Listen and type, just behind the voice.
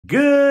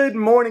Good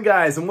morning,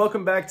 guys, and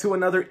welcome back to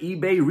another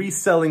eBay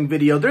reselling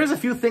video. There's a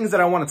few things that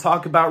I want to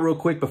talk about real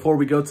quick before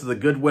we go to the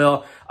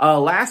Goodwill.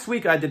 Last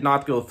week I did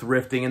not go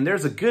thrifting, and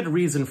there's a good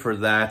reason for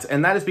that,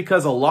 and that is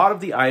because a lot of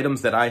the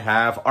items that I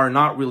have are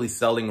not really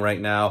selling right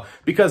now,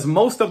 because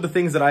most of the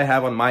things that I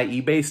have on my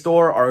eBay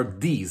store are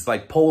these,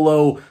 like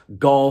polo,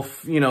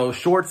 golf,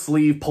 short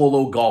sleeve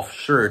polo golf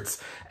shirts.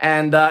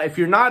 And if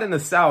you're not in the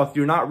South,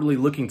 you're not really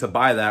looking to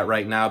buy that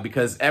right now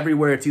because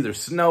everywhere it's either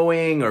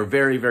snowing or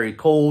very, very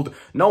cold.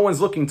 No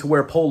one's looking to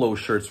wear polo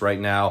shirts right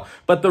now.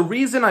 But the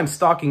reason I'm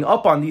stocking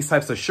up on these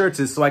types of shirts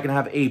is so I can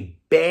have a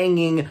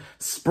banging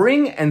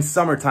spring and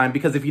summertime,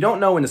 because if you don't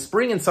know, in the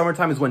spring and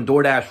summertime is when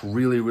DoorDash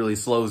really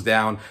slows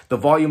down. The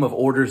volume of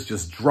orders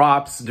just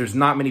drops. There's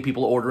not many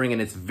people ordering, and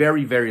it's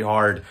very, very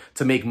hard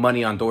to make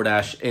money on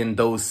DoorDash in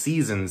those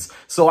seasons.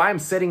 So I'm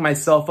setting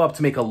myself up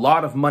to make a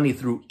lot of money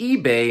through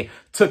eBay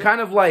to kind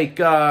of like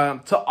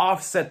to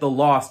offset the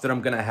loss that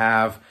I'm gonna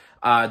have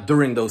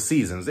during those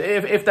seasons,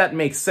 if that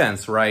makes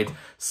sense, right?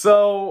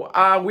 So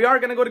we are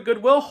gonna go to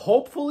Goodwill.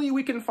 Hopefully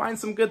we can find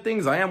some good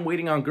things. I am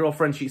waiting on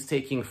girlfriend. She's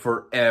taking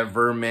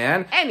forever,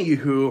 man.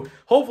 Anywho,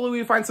 hopefully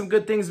we find some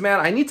good things, man.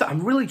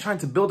 I'm really trying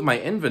to build my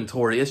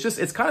inventory.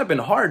 It's kind of been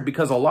hard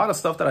because a lot of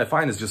stuff that I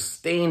find is just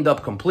stained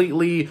up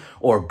completely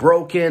or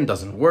broken,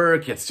 doesn't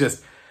work. It's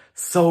just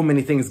so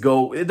many things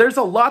go. There's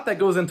a lot that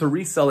goes into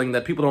reselling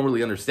that people don't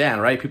really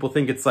understand, right? People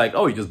think it's like,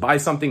 oh, you just buy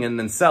something and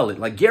then sell it.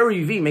 Like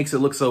Gary Vee makes it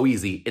look so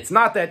easy. It's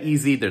not that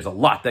easy. There's a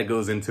lot that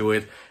goes into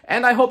it.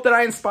 And I hope that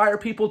I inspire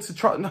people to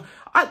try.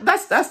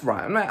 That's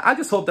right. I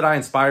just hope that I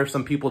inspire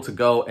some people to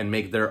go and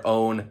make their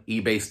own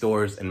eBay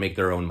stores and make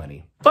their own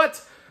money.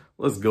 But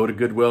let's go to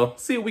Goodwill,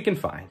 see what we can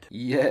find.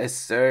 Yes,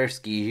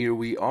 sirski, here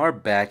we are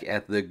back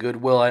at the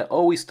Goodwill. I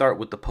always start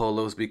with the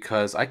polos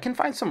because I can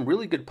find some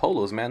really good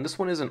polos, man. This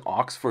one is an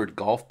Oxford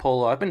golf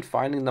polo. I've been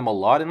finding them a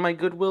lot in my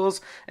Goodwills,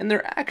 and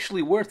they're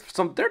actually worth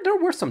some, they're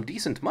worth some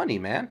decent money,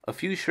 man. A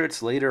few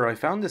shirts later, I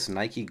found this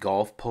Nike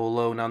golf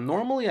polo. Now,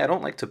 normally I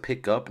don't like to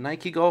pick up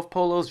Nike golf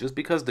polos just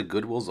because the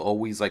Goodwills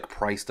always like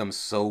price them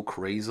so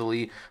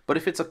crazily. But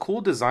if it's a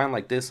cool design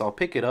like this, I'll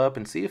pick it up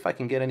and see if I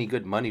can get any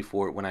good money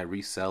for it when I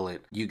resell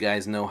it. You guys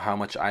know how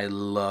much I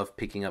love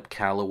picking up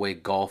Callaway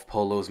golf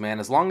polos, man.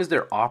 As long as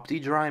they're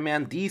opti-dry,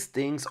 man, these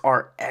things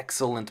are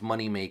excellent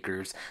money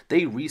makers.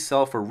 They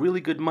resell for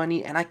really good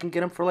money, and I can get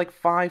them for like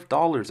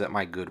 $5 at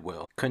my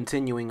Goodwill.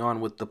 Continuing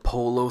on with the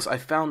polos, I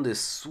found this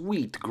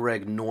sweet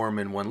Greg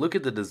Norman one. Look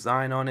at the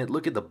design on it.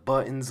 Look at the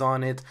buttons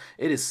on it.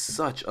 It is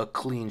such a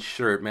clean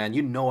shirt, man.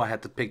 You know I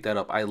had to pick that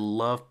up. I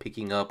love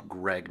picking up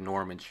Greg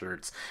Norman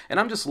shirts.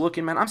 And I'm just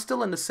looking, man, I'm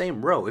still in the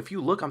same row. If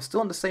you look, I'm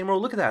still in the same row.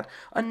 Look at that.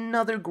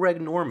 Another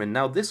Greg Norman.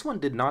 Now, this one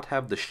did not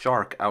have the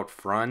shark out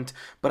front,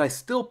 but I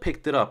still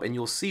picked it up, and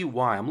you'll see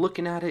why. I'm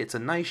looking at it. It's a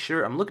nice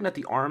shirt. I'm looking at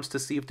the arms to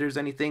see if there's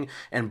anything,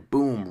 and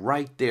boom,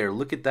 right there.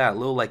 Look at that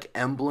little, like,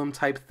 emblem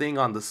type thing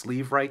on the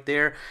sleeve right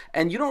there,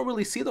 and you don't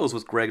really see those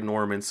with Greg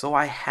Norman, so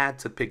I had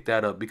to pick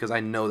that up because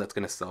I know that's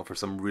going to sell for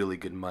some really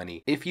good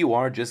money. If you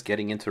are just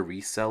getting into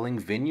reselling,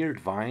 Vineyard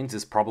Vines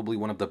is probably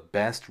one of the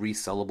best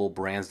resellable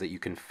brands that you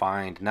can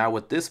find. Now,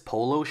 with this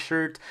polo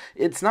shirt,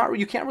 it's not,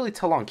 you can't really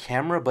tell on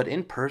camera, but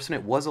in person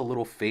it was a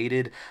little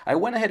faded. I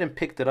went ahead and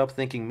picked it up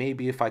thinking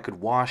maybe if I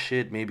could wash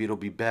it, maybe it'll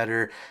be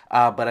better,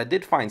 but I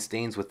did find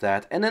stains with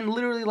that. And then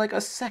literally like a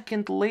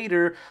second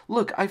later,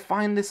 look, I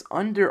find this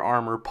Under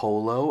Armour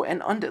polo,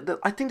 and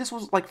I think this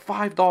was like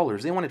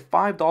 $5. They wanted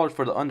 $5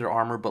 for the Under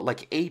Armour, but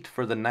like $8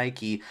 for the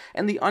Nike,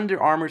 and the Under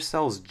Armour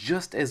sells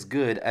just as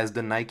good as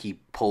the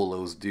Nike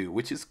polos do,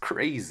 which is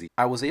crazy.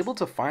 I was able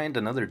to find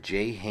another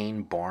J.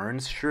 Hain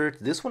Barnes shirt.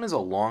 This one is a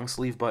long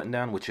sleeve button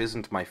down, which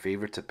isn't my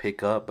favorite to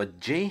pick up, but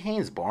J.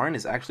 Hain's Barnes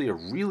is actually a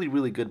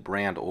really good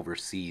brand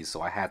overseas,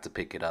 so I had to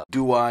pick it up.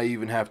 Do I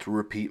even have to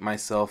repeat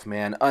myself,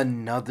 man?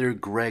 Another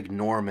Greg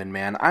Norman,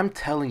 man. I'm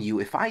telling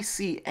you, if I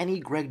see any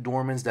Greg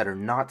Normans that are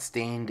not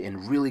stained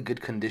in really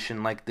good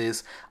condition like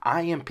this,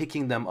 I am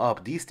picking them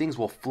up. These things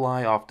will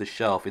fly off the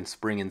shelf in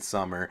spring and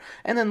summer.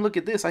 And then look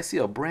at this. I see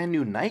a brand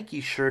new Nike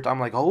shirt. I'm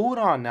like, hold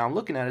on now. I'm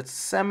looking at it.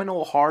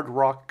 Seminole Hard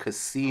Rock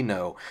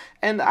Casino.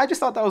 And I just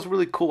thought that was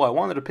really cool. I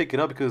wanted to pick it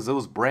up because it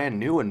was brand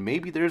new, and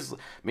maybe there's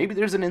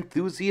an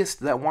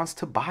enthusiast that wants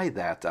to buy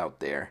that out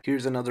there.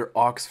 Here's another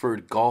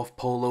Oxford golf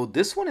polo.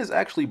 This one is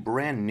actually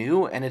brand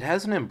new, and it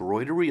has an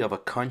embroidery of a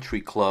country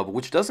club,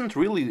 which doesn't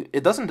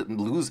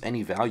lose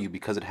any value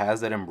because it has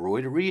that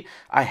embroidery.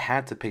 I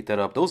had to pick that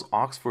up. Those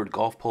Oxford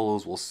golf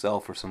polos will sell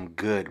for some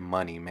good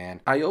money,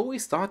 man. I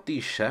always thought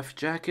these chef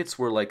jackets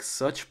were like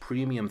such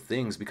premium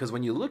things because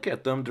when you look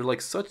at them,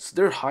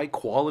 they're high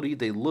quality,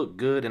 they look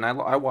good, and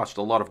I watched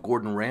a lot of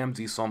Gordon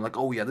Ramsay, so I'm like,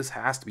 oh yeah, this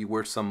has to be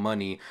worth some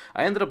money.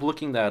 I ended up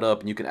looking that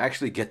up, and you can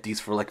actually get these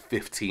for like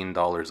 $15.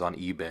 $15 on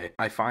eBay.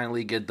 I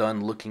finally get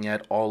done looking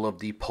at all of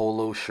the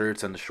polo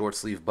shirts and the short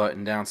sleeve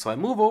button down, so I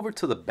move over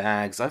to the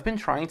bags. I've been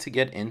trying to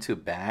get into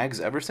bags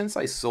ever since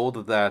I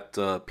sold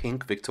that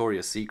pink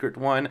Victoria's Secret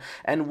one,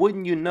 and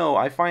wouldn't you know,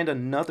 I find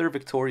another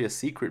Victoria's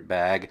Secret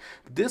bag.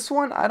 This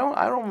one, I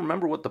don't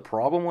remember what the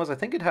problem was. I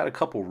think it had a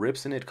couple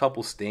rips in it,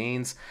 couple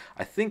stains.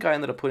 I think I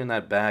ended up putting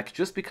that back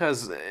just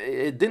because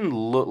it didn't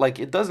look like,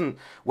 it doesn't,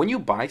 when you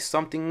buy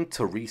something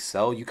to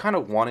resell, you kind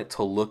of want it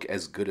to look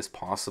as good as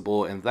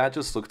possible, and that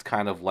just looked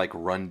kind of like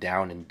run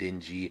down and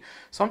dingy.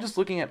 So I'm just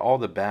looking at all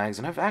the bags,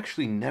 and I've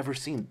actually never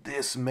seen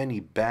this many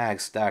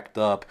bags stacked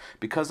up.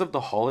 Because of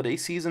the holiday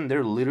season,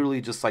 they're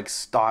literally just like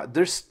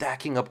they're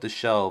stacking up the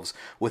shelves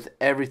with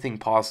everything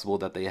possible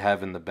that they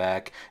have in the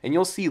back. And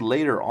you'll see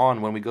later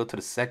on when we go to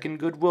the second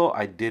Goodwill,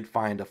 I did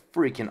find a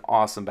freaking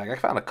awesome bag. I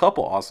found a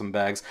couple awesome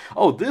bags.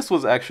 Oh, this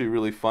was actually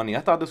really funny.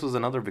 I thought this was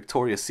another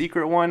Victoria's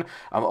Secret one.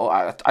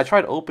 I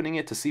tried opening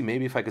it to see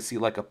maybe if I could see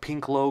like a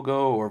pink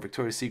logo or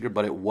Victoria's Secret,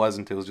 but it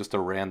wasn't. It was just a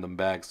random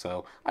bag,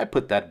 so I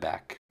put that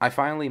back. I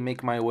finally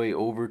make my way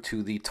over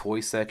to the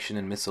toy section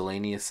and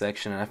miscellaneous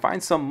section, and I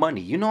find some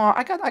money. You know,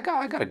 I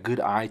got a good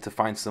eye to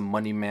find some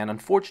money, man.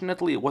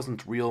 Unfortunately, it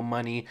wasn't real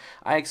money.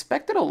 I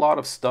expected a lot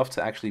of stuff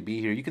to actually be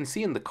here. You can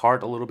see in the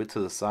cart a little bit to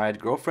the side,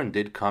 girlfriend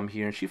did come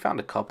here and she found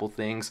a couple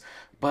things.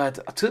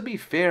 But to be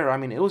fair, I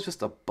mean, it was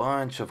just a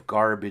bunch of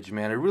garbage,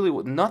 man. It really,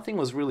 nothing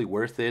was really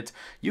worth it.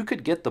 You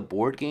could get the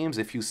board games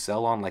if you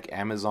sell on like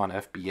Amazon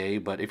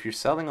FBA, but if you're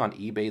selling on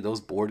eBay,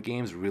 those board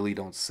games really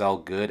don't sell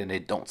good, and they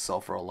don't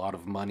sell for a lot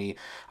of money.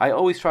 I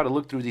always try to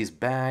look through these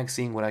bags,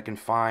 seeing what I can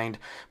find,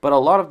 but a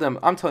lot of them,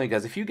 I'm telling you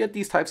guys, if you get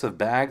these types of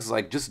bags,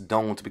 like, just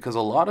don't, because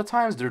a lot of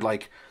times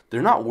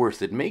they're not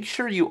worth it. Make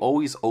sure you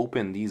always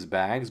open these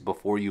bags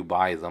before you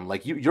buy them.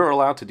 Like, you're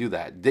allowed to do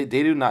that.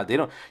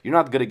 You're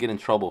not gonna get in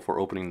trouble for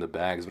opening the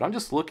bags. But I'm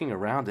just looking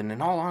around, and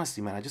in all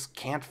honesty, man, I just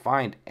can't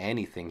find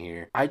anything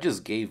here. I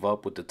just gave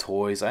up with the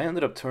toys. I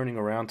ended up turning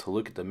around to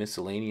look at the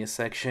miscellaneous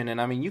section, and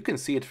I mean, you can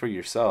see it for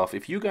yourself.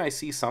 If you guys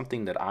see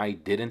something that I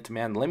didn't,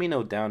 man, let me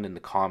know down in the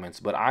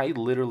comments. But I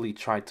literally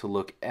tried to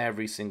look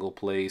every single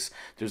place.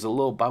 There's a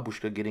little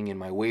babushka getting in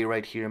my way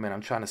right here, man.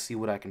 I'm trying to see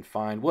what I can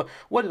find.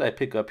 What did I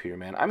pick up here,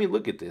 man? I mean,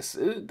 look at this.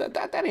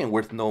 That ain't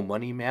worth no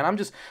money, man.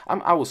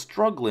 I was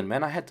struggling,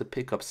 man. I had to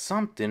pick up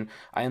something.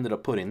 I ended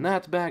up putting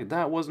that back.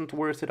 That wasn't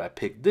worth it. I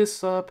picked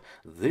this up.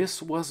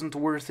 This wasn't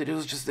worth it.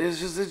 It's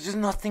just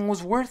nothing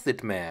was worth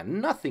it,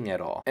 man. Nothing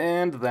at all.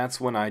 And that's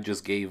when I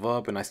just gave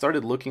up, and I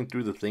started looking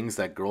through the things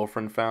that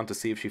girlfriend found to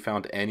see if she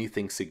found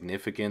anything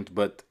significant,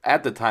 but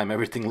at the time,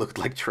 everything looked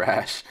like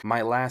trash.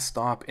 My last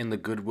stop in the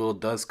Goodwill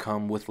does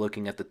come with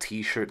looking at the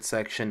t-shirt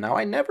section. Now,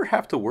 I never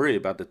have to worry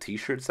about the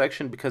t-shirt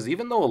section, because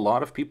even though a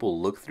lot of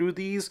people look through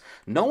these,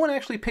 no one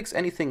actually picks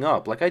anything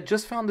up. Like, I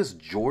just found this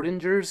Jordan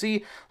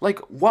jersey. Like,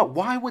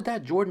 why would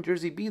that Jordan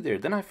jersey be there?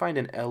 Then I find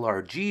an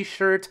LRG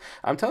shirt.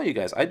 I'm telling you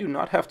guys, I do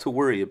not have to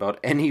worry about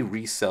any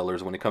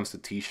resellers when it comes to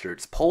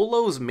t-shirts.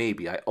 Polos,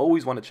 maybe. I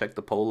always want to check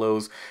the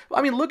polos.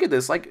 I mean, look at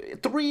this,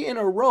 like 3 in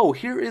a row.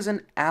 Here is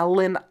an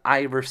Allen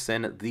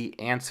Iverson The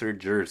Answer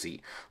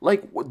jersey.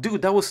 Like,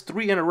 dude, that was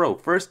 3 in a row.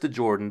 First the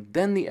Jordan,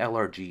 then the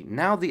LRG,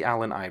 now the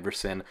Allen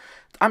Iverson.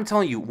 I'm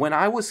telling you, when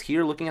I was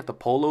here looking at the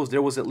polos,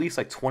 there was at least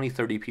like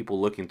 20-30 people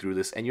looking through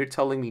this, and you're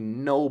telling me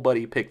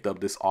nobody picked up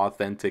this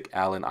authentic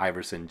Allen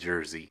Iverson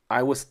jersey.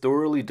 I was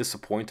thoroughly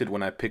disappointed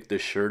when I picked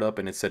this shirt up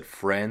and it said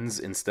friends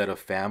instead of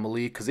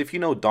family, because if you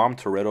know Dom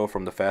Toretto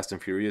from the Fast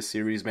and Furious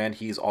series, man,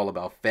 he's all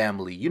about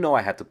family. You know,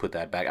 I had to put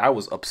that back. I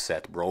was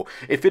upset, bro.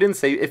 If it didn't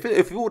say, if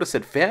it would have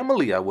said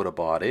family, I would have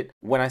bought it.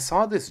 When I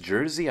saw this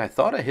jersey, I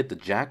thought I hit the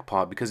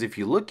jackpot, because if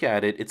you look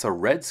at it, it's a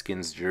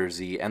Redskins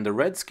jersey, and the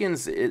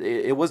Redskins,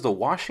 it was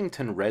the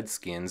Washington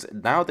Redskins.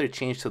 Now they're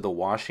changed to the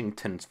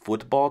Washington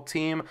football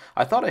team.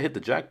 I thought I hit the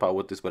jackpot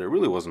with this, but it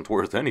really wasn't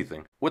worth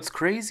anything. What's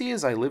crazy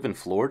is I live in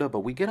Florida,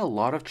 but we get a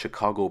lot of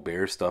Chicago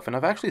Bears stuff, and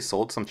I've actually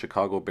sold some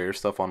Chicago Bears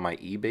stuff on my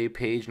eBay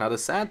page. Now, the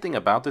sad thing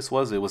about this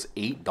was it was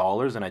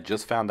 $8, and I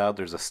just found out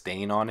there's a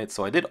stain on it,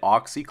 so I did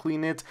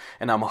OxyClean it,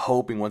 and I'm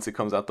hoping once it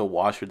comes out the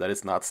washer that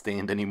it's not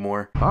stained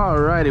anymore.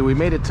 Alrighty, we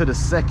made it to the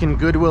second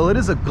Goodwill. It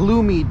is a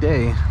gloomy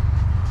day.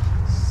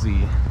 Let's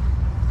see.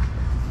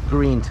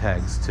 Green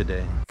tags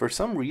today. For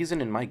some reason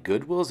in my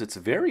Goodwills, it's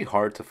very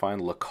hard to find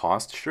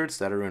Lacoste shirts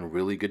that are in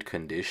really good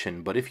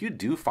condition, but if you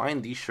do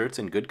find these shirts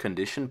in good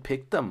condition,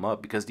 pick them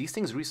up, because these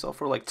things resell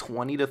for like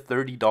 $20 to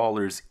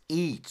 $30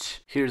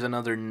 each. Here's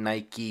another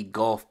Nike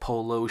golf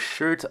polo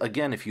shirt.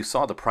 Again, if you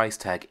saw the price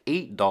tag,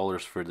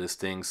 $8 for this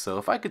thing, so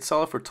if I could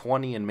sell it for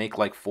 $20 and make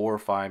like $4 or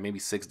 $5, maybe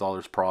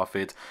 $6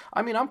 profit,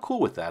 I mean, I'm cool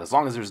with that, as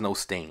long as there's no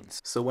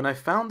stains. So when I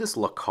found this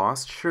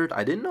Lacoste shirt,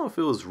 I didn't know if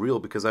it was real,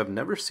 because I've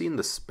never seen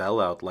the spell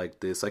out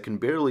like this. I can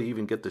barely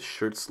even get the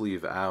shirt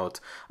sleeve out.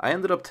 I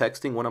ended up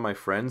texting one of my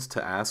friends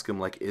to ask him,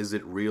 like, is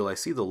it real? I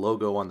see the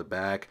logo on the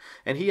back,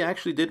 and he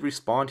actually did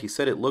respond. He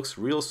said it looks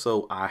real,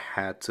 so I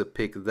had to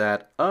pick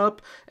that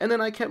up. and then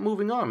I kept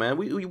moving on, man.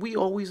 We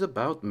always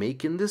about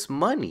making this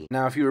money.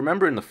 Now, if you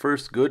remember in the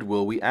first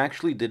Goodwill, we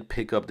actually did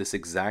pick up this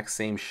exact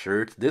same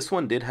shirt. This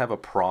one did have a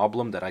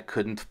problem that I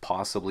couldn't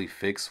possibly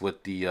fix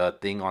with the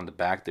thing on the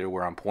back there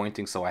where I'm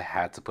pointing, so I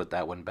had to put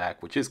that one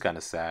back, which is kind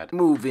of sad.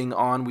 Moving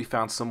on, we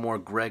found some more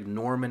Greg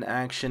Norman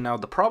action. Now,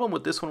 the problem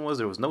with this one was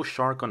there was no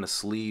shark on the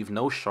sleeve,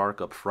 no shark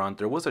up front.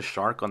 There was a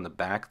shark on the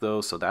back though,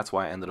 so that's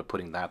why I ended up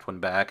putting that one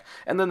back.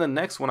 And then the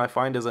next one I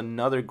find is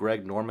another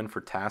Greg Norman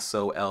for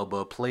Tasso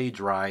Elba, play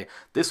dry.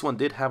 This one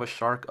did have a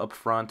shark up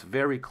front,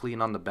 very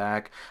clean on the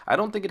back. I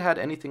don't think it had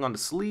anything on the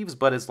sleeves,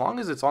 but as long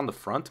as it's on the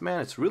front,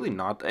 man, it's really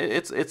not.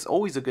 It's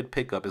always a good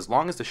pickup as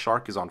long as the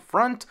shark is on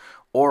front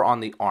or on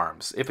the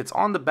arms. If it's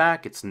on the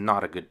back, it's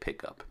not a good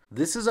pickup.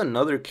 This is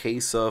another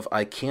case of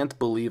I can't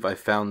believe I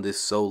found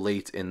this so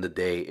late in the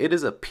day. It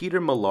is a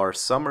Peter Millar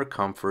Summer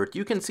Comfort.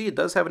 You can see it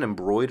does have an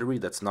embroidery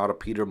that's not a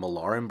Peter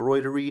Millar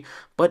embroidery,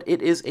 but it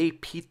is a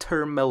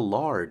Peter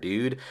Millar,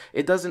 dude.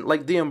 It doesn't,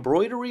 like, the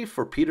embroidery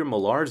for Peter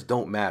Millars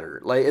don't matter.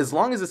 Like, as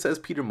long as it says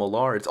Peter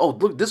Millar, it's, oh,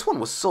 look, this one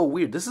was so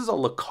weird. This is a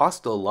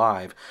Lacoste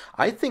Live.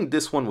 I think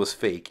this one was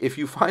fake. If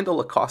you find a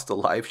Lacoste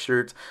Live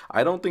shirt,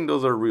 I don't think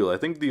those are real. I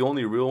think the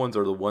only real ones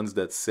are the ones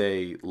that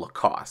say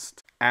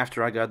Lacoste.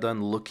 After I got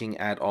done looking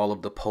at all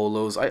of the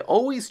polos, I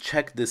always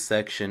check this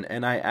section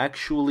and I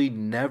actually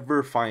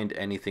never find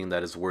anything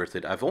that is worth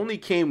it. I've only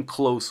came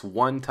close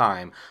one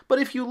time, but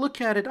if you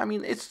look at it, I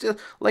mean, it's just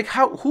like,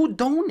 who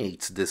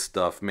donates this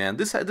stuff, man?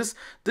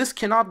 This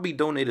cannot be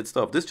donated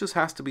stuff. This just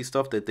has to be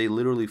stuff that they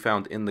literally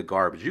found in the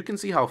garbage. You can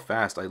see how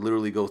fast I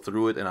literally go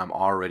through it and I'm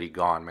already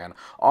gone, man.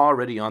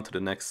 Already on to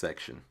the next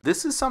section.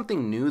 This is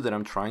something new that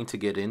I'm trying to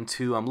get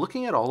into. I'm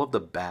looking at all of the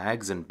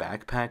bags and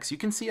backpacks. You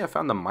can see I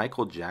found the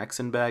Michael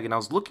Jackson bag, and I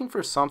was looking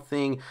for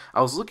something.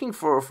 I was looking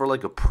for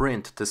like a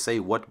print to say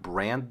what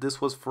brand this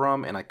was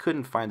from, and I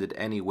couldn't find it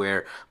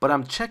anywhere. But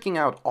I'm checking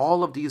out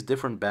all of these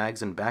different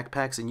bags and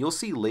backpacks, and you'll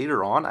see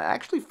later on I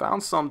actually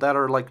found some that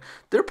are like,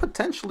 they're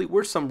potentially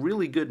worth some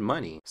really good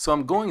money. So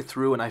I'm going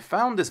through and I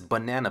found this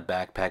banana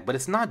backpack, but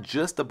it's not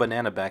just a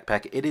banana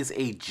backpack, it is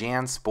a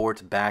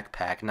JanSport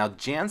backpack. Now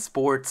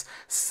JanSports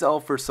sell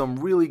for some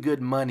really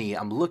good money.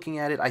 I'm looking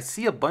at it, I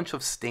see a bunch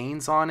of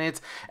stains on it,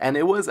 and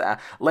it was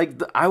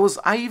like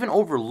I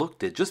even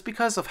overlooked it just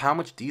because of how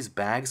much these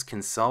bags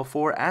can sell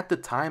for. At the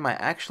time, I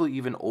actually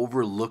even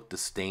overlooked the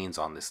stains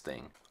on this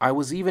thing. I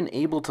was even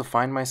able to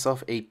find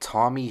myself a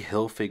Tommy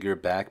Hilfiger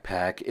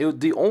backpack.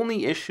 The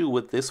only issue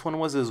with this one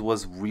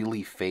was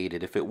really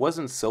faded. If it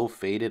wasn't so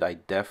faded, I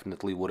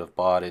definitely would have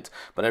bought it,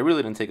 but I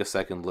really didn't take a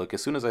second look.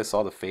 As soon as I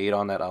saw the fade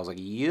on that, I was like,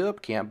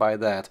 yep, can't buy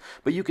that.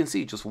 But you can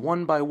see just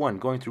one by one,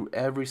 going through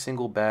every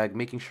single bag,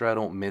 making sure I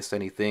don't miss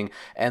anything,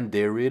 and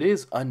there it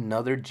is,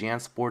 another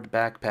JanSport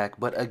backpack.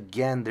 But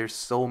again, there's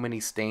so many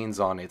stains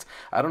on it.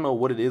 I don't know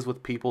what it is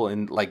with people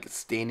and like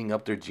staining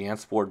up their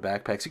JanSport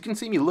backpacks. You can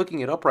see me looking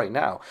it up right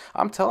now.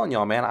 I'm telling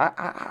y'all, man,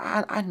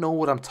 I know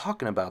what I'm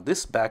talking about.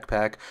 This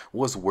backpack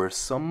was worth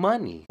some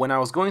money. When I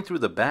was going through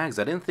the bags,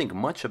 I didn't think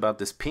much about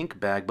this pink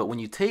bag, but when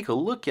you take a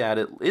look at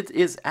it, it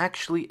is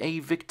actually a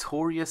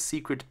Victoria's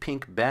Secret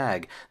pink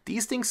bag.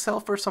 These things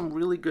sell for some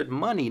really good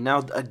money.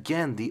 Now,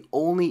 again, the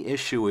only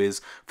issue is,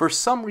 for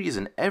some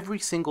reason, every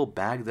single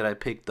bag that I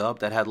picked up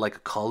that had like a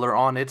color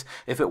on it,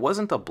 if it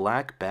wasn't a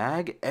black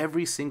bag,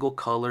 every single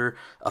color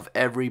of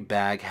every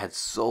bag had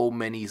so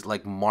many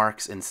like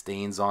marks and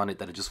stains on it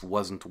that it just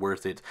wasn't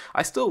worth it.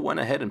 I still went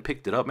ahead and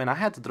picked it up, man. I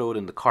had to throw it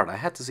in the cart. I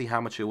had to see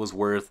how much it was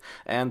worth,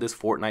 and this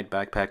Fortnite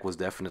backpack was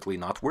definitely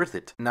not worth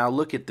it. Now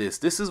look at this.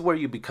 This is where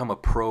you become a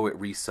pro at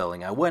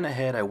reselling. I went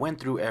ahead, I went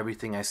through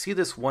everything. I see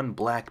this one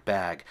black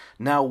bag.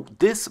 Now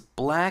this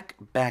black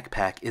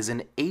backpack is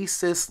an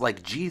Asus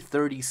like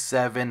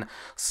G37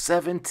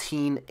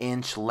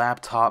 17-inch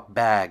laptop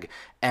bag,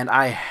 and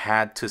I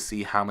had to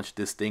see how much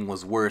this thing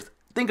was worth.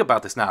 Think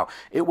about this now.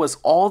 It was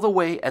all the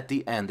way at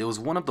the end. It was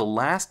one of the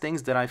last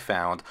things that I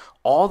found,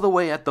 all the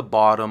way at the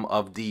bottom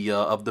of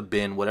the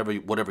bin, whatever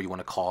you want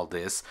to call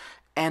this.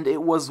 And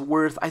it was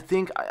worth, I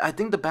think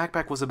the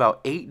backpack was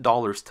about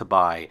 $8 to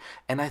buy,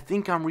 and I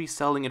think I'm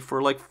reselling it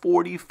for like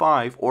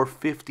 $45 or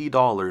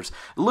 $50.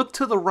 Look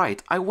to the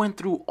right. I went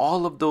through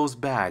all of those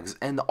bags,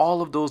 and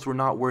all of those were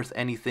not worth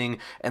anything.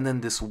 And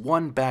then this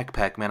one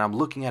backpack, man, I'm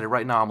looking at it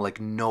right now. I'm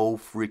like, no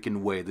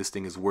freaking way this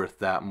thing is worth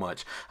that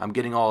much. I'm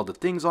getting all the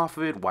things off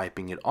of it,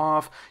 wiping it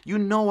off. You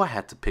know I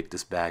had to pick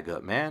this bag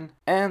up, man.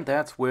 And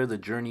that's where the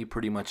journey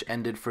pretty much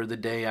ended for the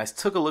day. I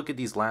took a look at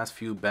these last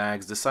few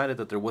bags, decided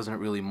that there wasn't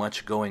really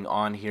much going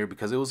on here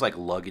because it was like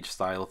luggage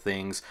style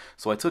things.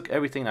 So I took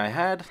everything I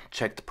had,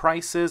 checked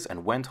prices,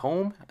 and went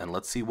home, and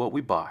let's see what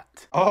we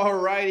bought.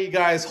 Alrighty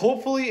guys,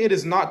 hopefully it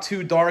is not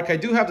too dark. I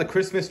do have the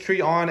Christmas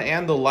tree on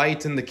and the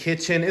light in the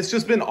kitchen. It's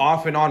just been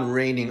off and on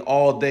raining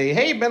all day.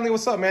 Hey Bentley,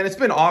 what's up, man? It's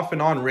been off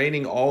and on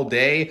raining all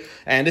day,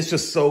 and it's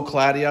just so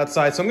cloudy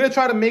outside. So I'm gonna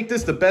try to make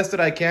this the best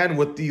that I can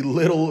with the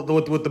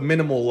with the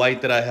minimal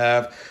light that I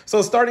have.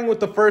 So starting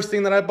with the first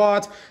thing that I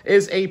bought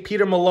is a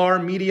Peter Millar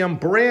medium,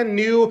 brand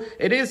new.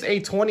 It is a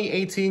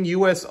 2018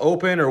 US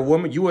Open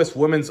or US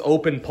Women's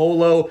Open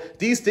polo.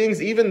 These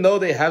things, even though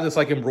they have this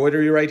like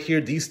embroidery right here,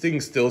 these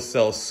things still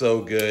sell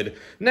so good.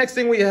 Next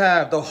thing we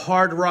have the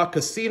Hard Rock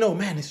Casino.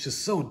 Man, it's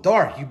just so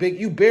dark.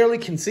 You barely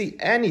can see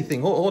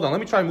anything. Hold on, let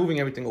me try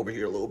moving everything over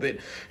here a little bit.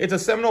 It's a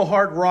Seminole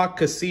Hard Rock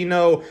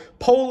Casino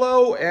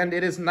polo, and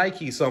it is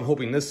Nike, so I'm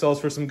hoping this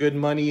sells for some good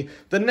money.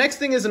 The next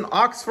thing is an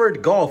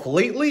Oxford Golf.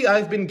 Lately,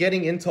 I've been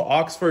getting into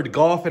Oxford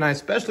Golf, and I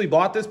especially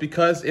bought this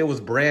because it was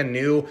brand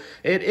new.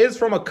 It is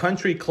from a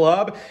country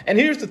club, and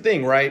here's the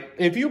thing, right?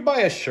 If you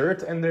buy a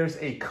shirt and there's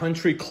a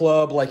country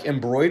club like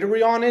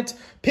embroidery on it,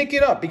 pick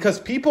it up, because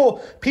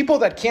people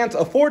that can't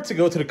afford to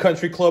go to the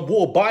country club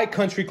will buy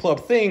country club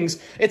things.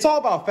 It's all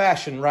about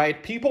fashion,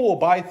 right? People will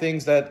buy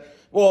things that,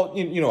 well,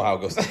 you know how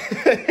it goes.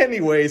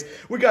 Anyways,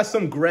 we got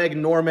some Greg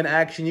Norman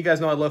action. You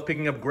guys know I love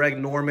picking up Greg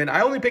Norman.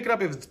 I only pick it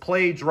up if it's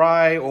Play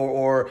Dry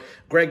or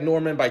Greg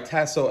Norman by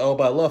Tasso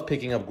Elba. I love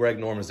picking up Greg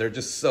Normans. They're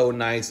just so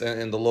nice,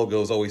 and the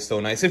logo is always so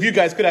nice. If you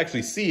guys could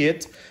actually see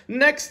it.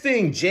 Next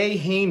thing, J.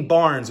 Hain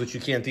Barnes, which you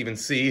can't even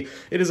see.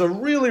 It is a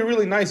really,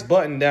 really nice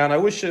button down. I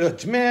wish,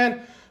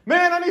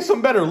 Man, I need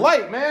some better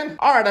light, man.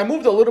 All right, I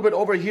moved a little bit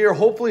over here.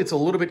 Hopefully, it's a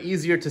little bit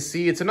easier to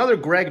see. It's another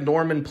Greg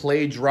Norman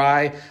Play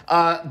Dry.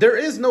 There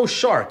is no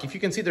shark. If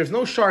you can see, there's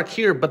no shark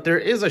here, but there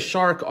is a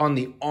shark on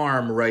the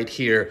arm right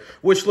here,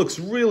 which looks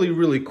really,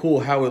 really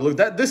cool how it looks.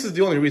 This is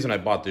the only reason I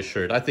bought this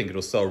shirt. I think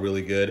it'll sell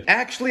really good.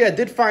 Actually, I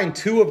did find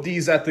 2 of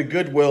these at the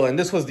Goodwill, and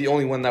this was the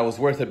only one that was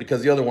worth it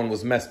because the other one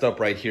was messed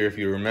up right here, if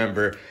you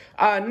remember.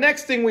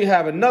 Next thing, we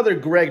have another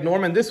Greg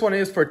Norman. This one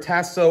is for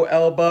Tasso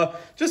Elba.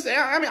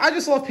 I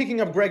just love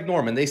picking up Greg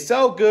Norman. They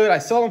sell good. I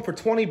sell them for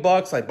 20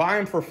 bucks. I buy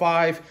them for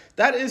 5.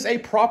 That is a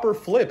proper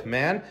flip,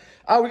 man.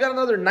 We got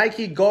another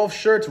Nike golf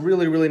shirt.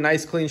 Really, really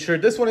nice, clean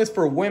shirt. This one is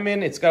for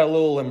women. It's got a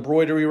little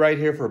embroidery right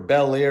here for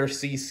Bel Air,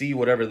 CC,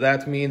 whatever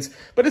that means.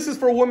 But this is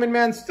for women,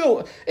 man. It's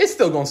still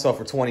going to sell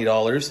for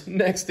 $20.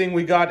 Next thing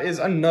we got is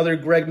another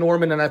Greg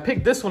Norman. And I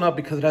picked this one up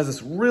because it has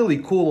this really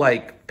cool,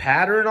 like,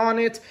 pattern on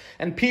it.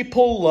 And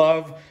people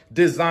love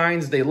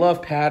designs. They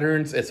love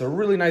patterns. It's a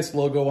really nice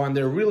logo on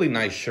there. Really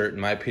nice shirt, in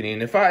my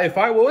opinion. If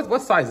I was,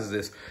 what size is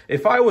this?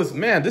 If I was,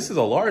 man, this is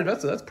a large.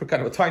 That's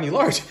kind of a tiny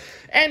large.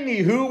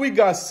 Anywho, we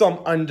got some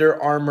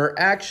Under Armour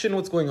action.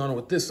 What's going on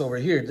with this over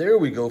here? There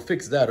we go.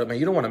 Fix that up, man.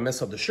 You don't want to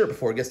mess up the shirt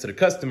before it gets to the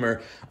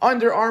customer.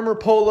 Under Armour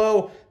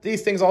polo.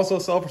 These things also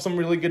sell for some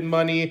really good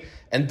money.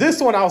 And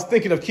this one I was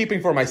thinking of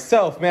keeping for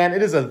myself, man.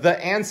 It is a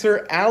The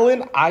Answer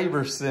Allen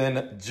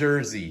Iverson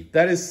jersey.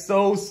 That is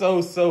so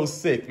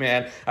sick,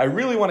 man. I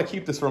really want to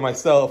keep this for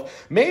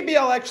myself. Maybe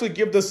I'll actually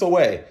give this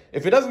away.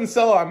 If it doesn't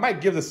sell, I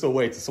might give this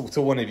away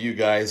to one of you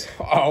guys.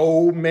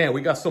 Oh, man,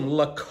 we got some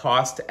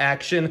Lacoste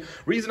action.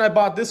 Reason I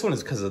bought this one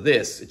is because of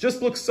this. It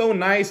just looks so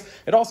nice.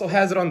 It also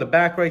has it on the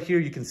back right here.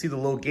 You can see the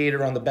little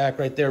gator on the back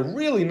right there.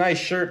 Really nice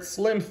shirt,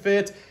 slim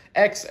fit,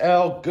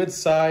 XL, good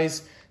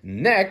size.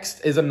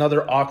 Next is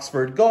another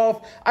Oxford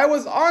Golf. I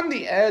was on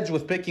the edge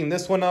with picking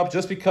this one up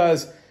just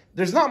because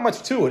there's not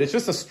much to it. It's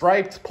just a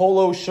striped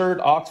polo shirt,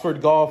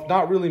 Oxford Golf.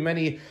 Not really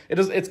many.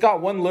 It's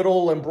got one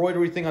little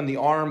embroidery thing on the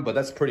arm, but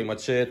that's pretty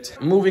much it.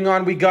 Moving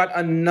on, we got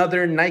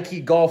another Nike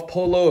Golf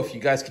polo, if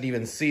you guys can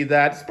even see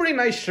that. It's a pretty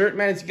nice shirt,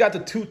 man. You got the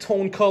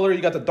two-tone color. You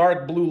got the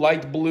dark blue,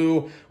 light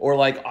blue, or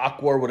like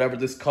aqua, whatever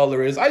this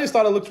color is. I just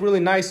thought it looked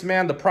really nice,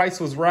 man. The price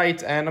was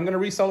right, and I'm going to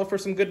resell it for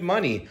some good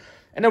money.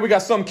 And then we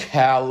got some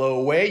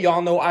Callaway.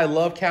 Y'all know I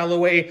love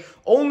Callaway,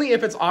 only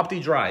if it's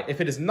Opti Dry. If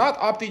it is not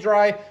Opti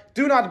Dry,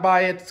 do not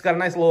buy it. It's got a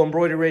nice little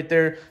embroidery right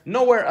there.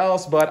 Nowhere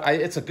else, but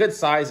it's a good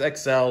size,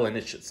 XL, and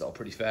it should sell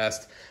pretty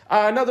fast.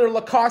 Another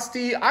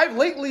Lacoste. I've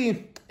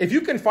lately, if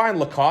you can find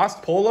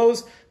Lacoste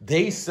polos,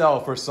 they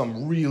sell for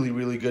some really,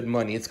 really good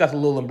money. It's got the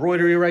little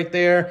embroidery right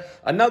there.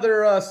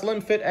 Another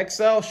Slim Fit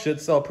XL should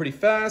sell pretty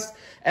fast.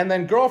 And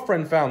then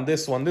girlfriend found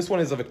this one. This one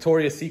is a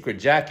Victoria's Secret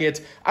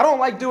jacket. I don't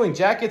like doing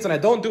jackets, and I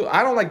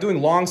don't like doing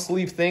long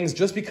sleeve things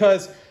just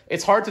because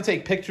it's hard to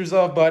take pictures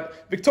of,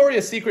 but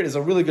Victoria's Secret is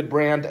a really good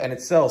brand, and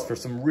it sells for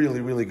some really,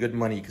 really good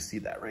money. You can see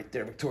that right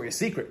there, Victoria's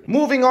Secret.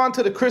 Moving on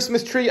to the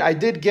Christmas tree, I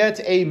did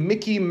get a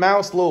Mickey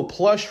Mouse little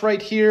plush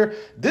right here.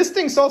 This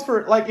thing sells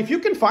for, like, if you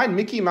can find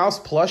Mickey Mouse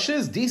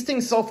plushes, these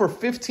things sell for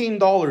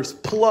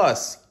 $15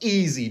 plus.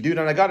 Easy, dude.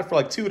 And I got it for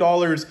like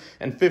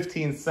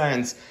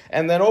 $2.15.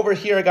 And then over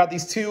here, I got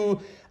these two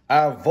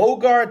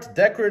Vogart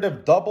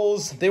decorative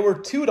doubles. They were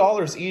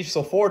 $2 each,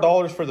 so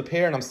 $4 for the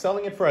pair, and I'm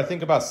selling it for I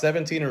think about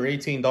 $17 or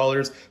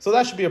 $18. So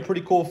that should be a pretty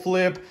cool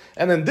flip.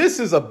 And then this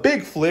is a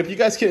big flip. You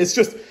guys can, it's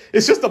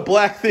just a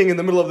black thing in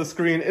the middle of the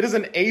screen. It is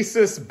an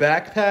Asus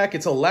backpack.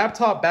 It's a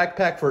laptop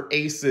backpack for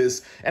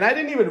Asus, and I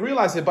didn't even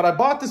realize it, but I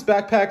bought this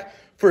backpack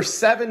for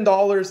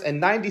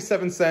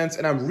 $7.97,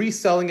 and I'm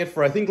reselling it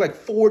for I think like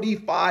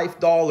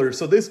 $45.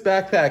 So this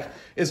backpack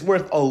is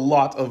worth a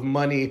lot of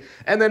money.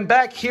 And then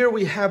back here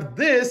we have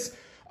this,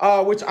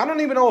 which I don't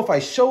even know if I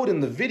showed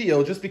in the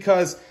video just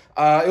because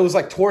It was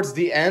like towards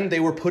the end, they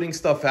were putting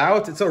stuff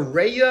out. It's a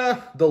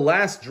Raya, the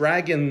Last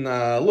Dragon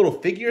little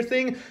figure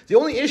thing. The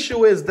only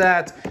issue is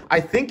that I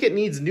think it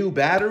needs new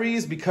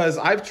batteries because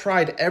I've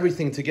tried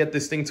everything to get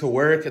this thing to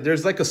work.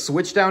 There's like a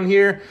switch down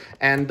here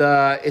and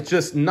it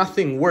just,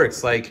 nothing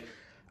works. Like,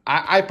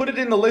 I put it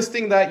in the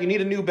listing that you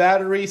need a new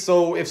battery.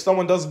 So if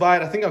someone does buy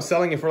it, I think I'm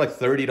selling it for like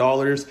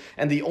 $30.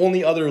 And the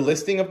only other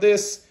listing of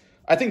this,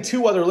 I think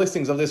 2 other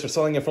listings of this are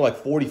selling it for like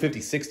 40, 50,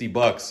 60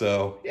 bucks.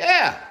 So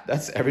yeah,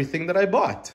 that's everything that I bought.